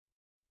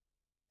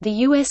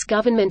The U.S.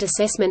 government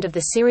assessment of the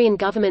Syrian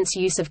government's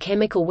use of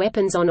chemical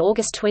weapons on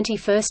August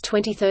 21,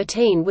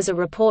 2013 was a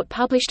report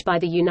published by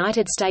the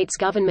United States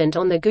government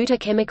on the Ghouta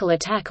chemical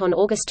attack on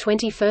August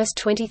 21,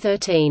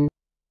 2013.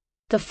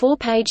 The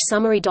 4-page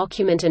summary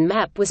document and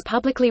map was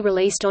publicly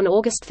released on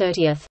August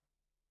 30.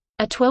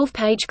 A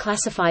 12-page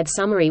classified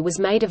summary was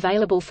made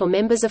available for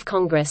members of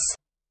Congress.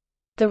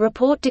 The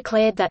report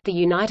declared that the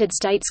United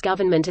States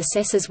government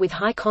assesses with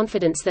high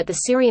confidence that the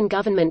Syrian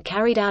government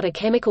carried out a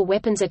chemical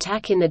weapons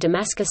attack in the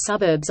Damascus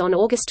suburbs on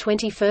August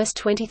 21,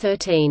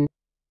 2013.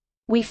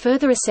 We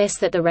further assess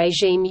that the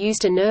regime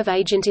used a nerve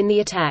agent in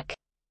the attack.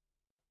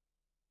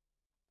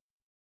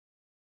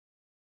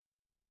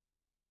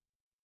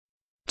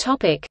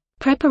 Topic: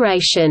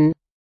 Preparation.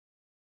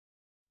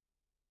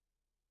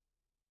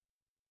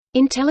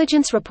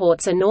 Intelligence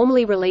reports are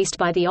normally released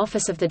by the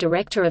Office of the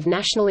Director of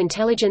National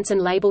Intelligence and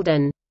labeled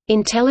an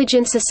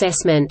intelligence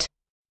assessment.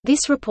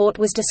 This report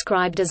was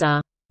described as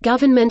a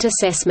government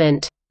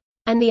assessment,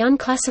 and the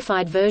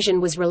unclassified version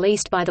was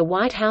released by the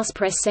White House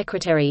press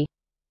secretary.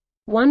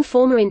 One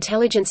former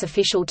intelligence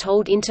official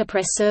told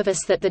Interpress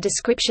Service that the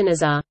description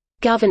as a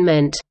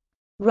government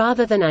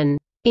rather than an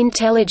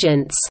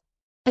intelligence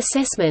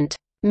assessment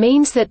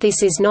means that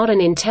this is not an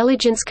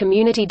intelligence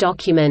community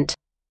document.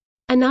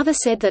 Another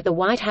said that the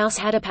White House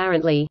had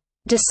apparently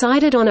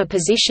decided on a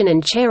position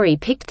and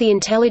cherry-picked the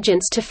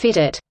intelligence to fit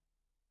it.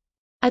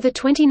 A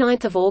 29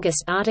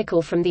 August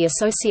article from the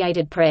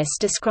Associated Press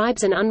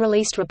describes an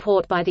unreleased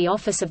report by the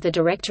Office of the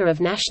Director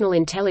of National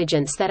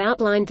Intelligence that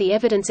outlined the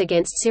evidence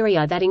against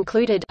Syria that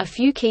included a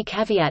few key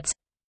caveats,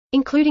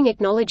 including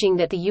acknowledging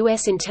that the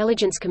U.S.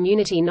 intelligence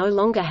community no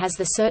longer has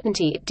the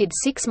certainty it did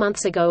 6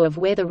 months ago of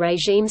where the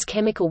regime's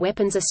chemical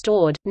weapons are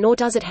stored, nor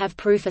does it have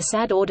proof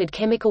Assad ordered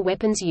chemical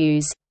weapons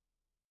use.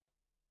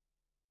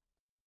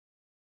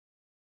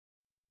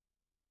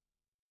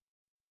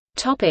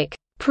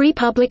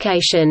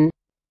 Pre-publication.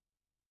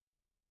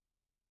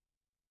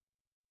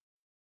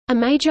 A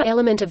major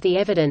element of the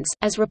evidence,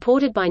 as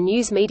reported by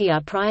news media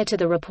prior to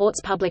the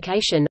report's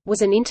publication,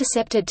 was an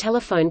intercepted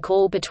telephone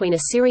call between a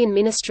Syrian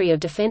Ministry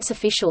of Defense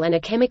official and a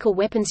chemical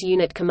weapons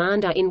unit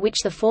commander in which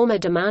the former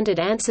demanded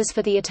answers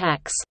for the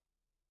attacks.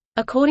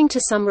 According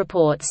to some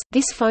reports,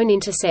 this phone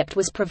intercept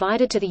was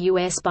provided to the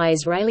U.S. by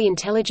Israeli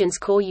Intelligence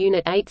Corps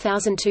Unit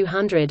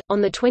 8200.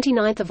 On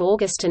 29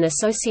 August, an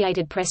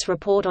Associated Press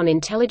report on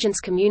intelligence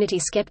community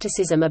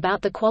skepticism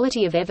about the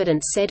quality of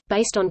evidence said,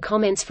 based on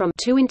comments from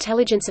 2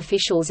 intelligence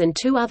officials and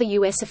 2 other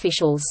U.S.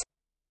 officials.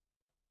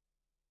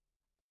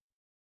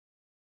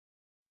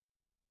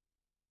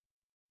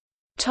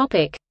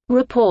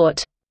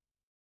 Report.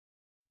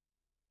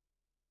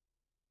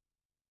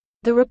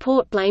 The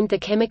report blamed the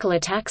chemical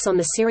attacks on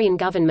the Syrian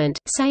government,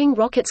 saying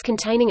rockets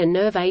containing a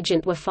nerve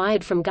agent were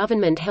fired from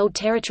government-held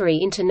territory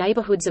into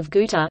neighborhoods of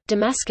Ghouta,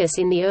 Damascus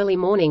in the early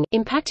morning,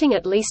 impacting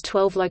at least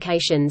 12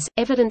 locations.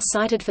 Evidence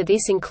cited for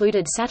this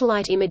included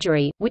satellite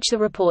imagery, which the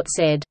report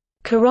said,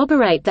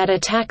 corroborate that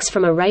attacks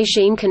from a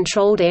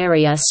regime-controlled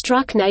area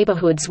struck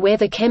neighborhoods where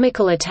the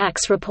chemical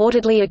attacks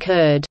reportedly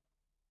occurred.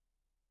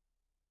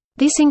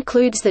 This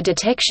includes the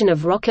detection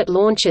of rocket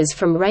launches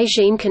from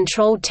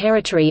regime-controlled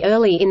territory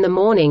early in the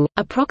morning,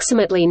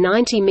 approximately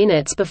 90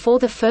 minutes before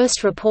the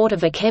first report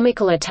of a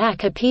chemical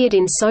attack appeared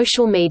in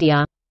social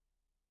media.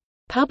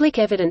 Public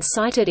evidence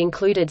cited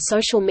included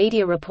social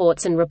media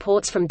reports and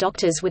reports from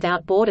Doctors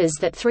Without Borders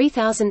that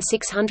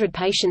 3,600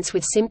 patients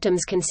with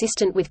symptoms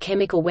consistent with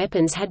chemical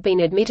weapons had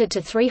been admitted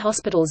to 3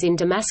 hospitals in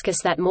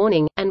Damascus that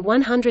morning, and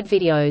 100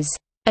 videos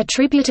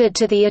attributed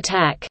to the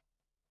attack.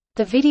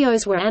 The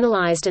videos were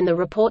analyzed and the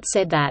report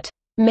said that,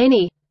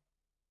 "Many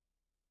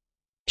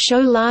show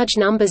large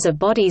numbers of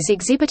bodies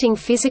exhibiting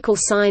physical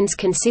signs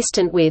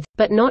consistent with,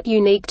 but not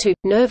unique to,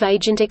 nerve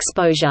agent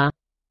exposure."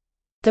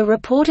 The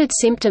reported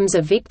symptoms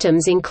of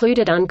victims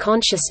included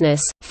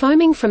unconsciousness,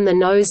 foaming from the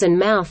nose and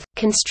mouth,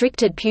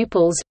 constricted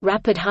pupils,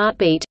 rapid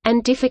heartbeat,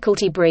 and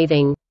difficulty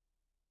breathing.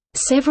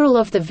 Several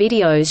of the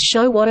videos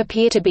show what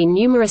appear to be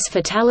numerous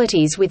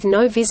fatalities with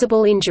no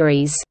visible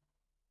injuries.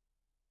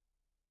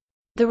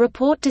 The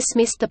report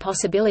dismissed the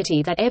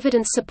possibility that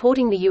evidence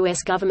supporting the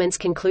U.S. government's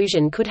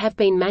conclusion could have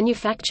been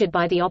manufactured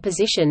by the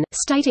opposition,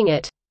 stating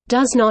it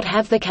does not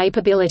have the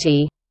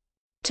capability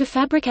to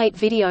fabricate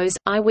videos,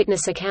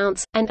 eyewitness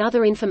accounts, and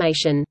other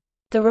information.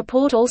 The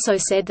report also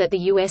said that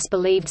the U.S.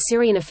 believed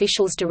Syrian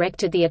officials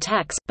directed the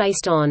attacks,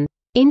 based on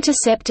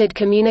intercepted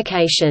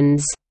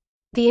communications.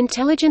 The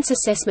intelligence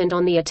assessment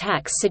on the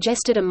attacks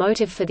suggested a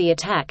motive for the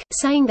attack,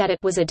 saying that it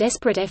was a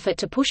desperate effort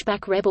to push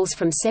back rebels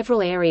from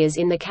several areas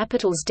in the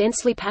capital's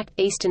densely packed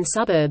eastern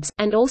suburbs,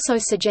 and also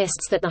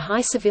suggests that the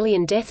high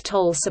civilian death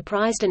toll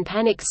surprised and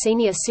panicked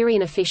senior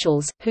Syrian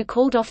officials, who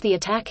called off the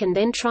attack and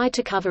then tried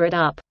to cover it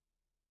up.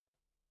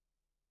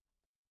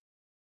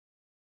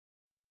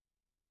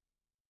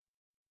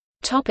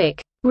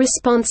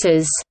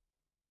 Responses.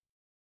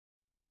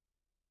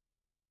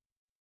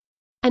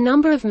 A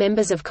number of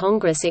members of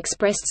Congress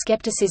expressed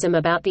skepticism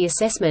about the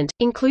assessment,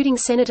 including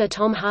Senator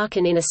Tom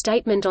Harkin in a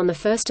statement on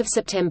 1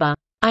 September.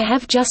 "I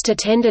have just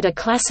attended a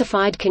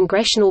classified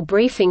congressional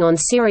briefing on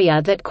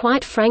Syria that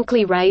quite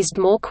frankly raised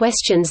more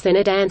questions than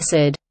it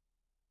answered.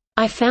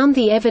 I found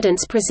the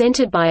evidence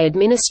presented by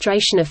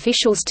administration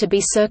officials to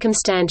be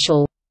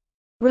circumstantial."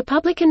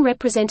 Republican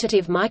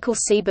Representative Michael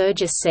C.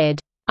 Burgess said,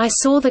 "I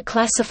saw the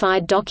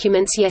classified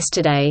documents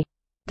yesterday.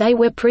 They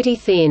were pretty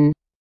thin."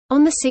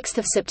 On 6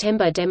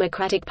 September,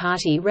 Democratic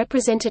Party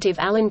Representative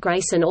Alan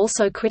Grayson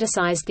also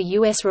criticized the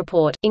U.S.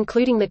 report,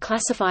 including the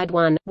classified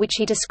one, which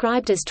he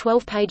described as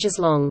 12 pages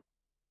long.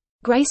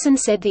 Grayson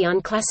said the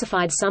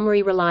unclassified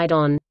summary relied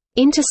on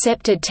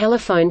intercepted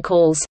telephone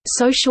calls,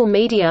 social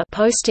media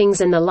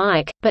postings and the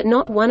like, but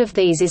not one of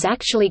these is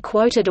actually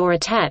quoted or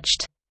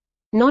attached.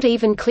 Not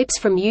even clips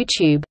from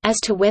YouTube. As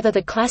to whether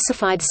the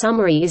classified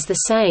summary is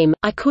the same,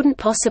 I couldn't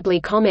possibly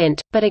comment,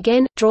 but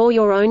again, draw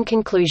your own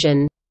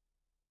conclusion.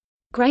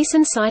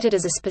 Grayson cited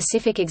as a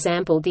specific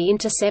example the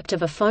intercept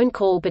of a phone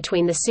call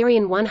between the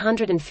Syrian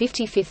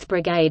 155th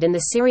Brigade and the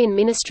Syrian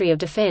Ministry of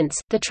Defense,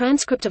 the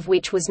transcript of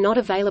which was not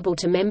available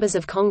to members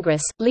of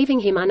Congress, leaving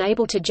him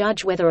unable to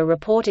judge whether a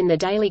report in the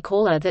Daily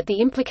Caller that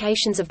the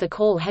implications of the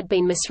call had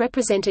been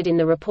misrepresented in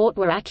the report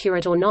were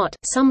accurate or not.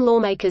 Some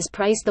lawmakers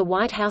praised the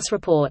White House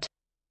report.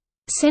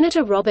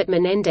 Senator Robert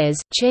Menendez,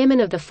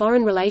 chairman of the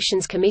Foreign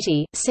Relations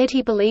Committee, said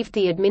he believed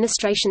the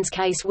administration's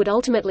case would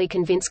ultimately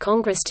convince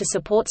Congress to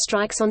support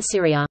strikes on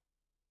Syria.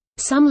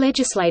 Some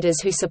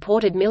legislators who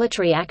supported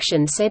military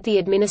action said the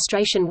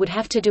administration would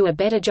have to do a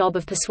better job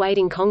of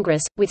persuading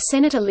Congress, with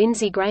Senator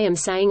Lindsey Graham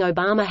saying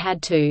Obama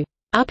had to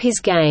up his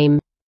game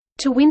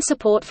to win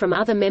support from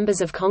other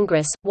members of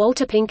Congress.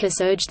 Walter Pincus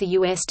urged the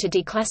U.S. to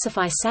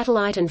declassify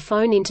satellite and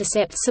phone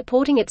intercepts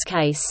supporting its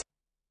case.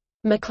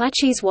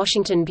 McClatchy's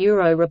Washington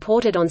Bureau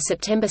reported on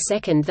September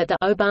 2 that the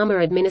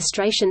Obama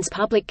administration's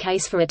public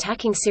case for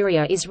attacking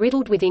Syria is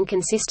riddled with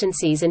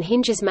inconsistencies and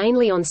hinges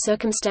mainly on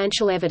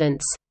circumstantial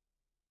evidence.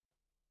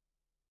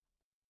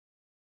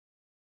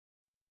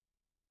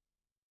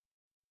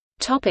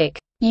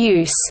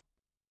 Use.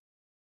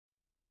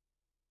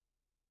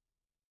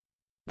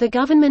 The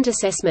government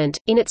assessment,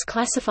 in its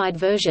classified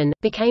version,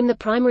 became the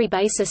primary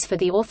basis for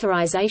the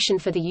authorization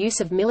for the use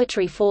of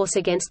military force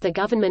against the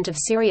government of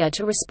Syria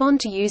to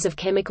respond to use of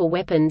chemical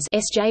weapons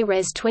SJ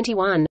Res.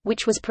 21,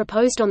 which was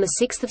proposed on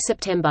 6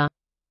 September.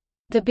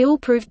 The bill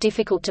proved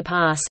difficult to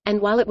pass, and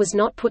while it was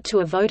not put to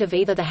a vote of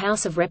either the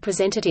House of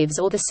Representatives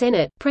or the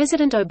Senate,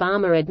 President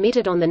Obama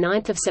admitted on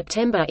 9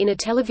 September in a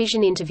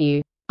television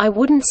interview, "I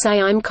wouldn't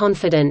say I'm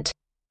confident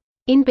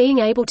in being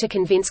able to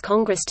convince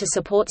Congress to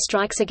support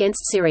strikes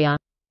against Syria."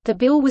 The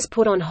bill was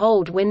put on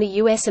hold when the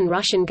U.S. and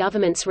Russian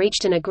governments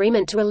reached an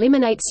agreement to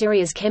eliminate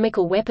Syria's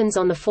chemical weapons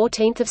on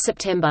 14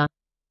 September.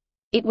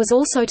 It was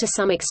also to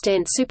some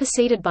extent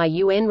superseded by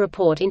UN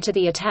report into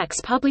the attacks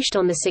published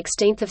on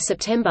 16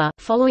 September,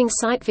 following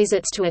site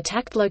visits to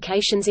attacked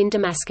locations in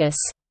Damascus.